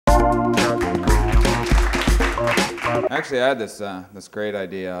Actually, I had this great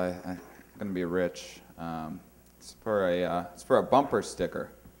idea. I'm gonna be rich. It's for a bumper sticker,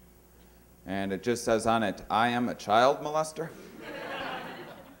 and it just says on it, "I am a child molester."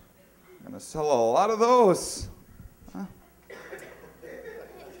 I'm gonna sell a lot of those. Huh?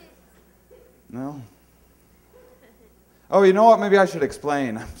 No. Oh, you know what? Maybe I should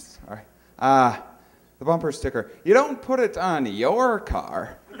explain. I'm sorry. The bumper sticker. You don't put it on your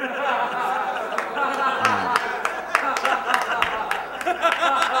car.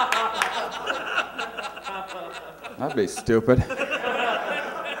 That'd be stupid.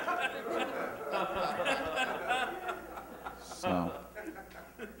 So,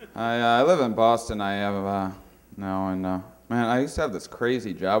 I live in Boston. I have man, I used to have this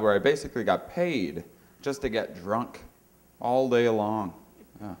crazy job where I basically got paid just to get drunk all day long.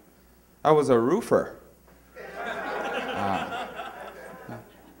 Yeah. I was a roofer.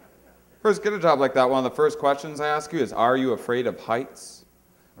 First, get a job like that, one of the first questions I ask you is, "Are you afraid of heights?"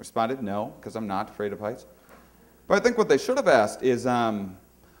 I responded, "No, because I'm not afraid of heights." But I think what they should have asked is,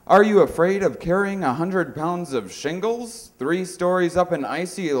 "Are you afraid of carrying 100 pounds of shingles 3 stories up an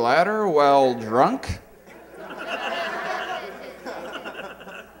icy ladder while drunk?"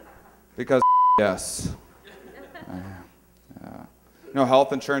 Because yes. No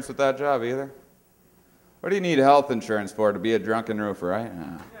health insurance with that job either. What do you need health insurance for? To be a drunken roofer, right?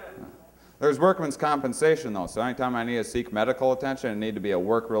 There's workman's compensation, though, so anytime I need to seek medical attention, it need to be a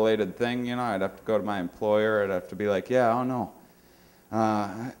work-related thing, you know, I'd have to go to my employer, I'd have to be like, "Yeah, oh no.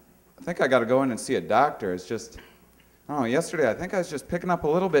 I think I got to go in and see a doctor. It's just, oh, yesterday I think I was just picking up a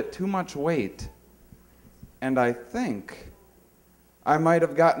little bit too much weight, and I think I might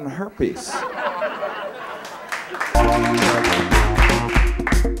have gotten herpes."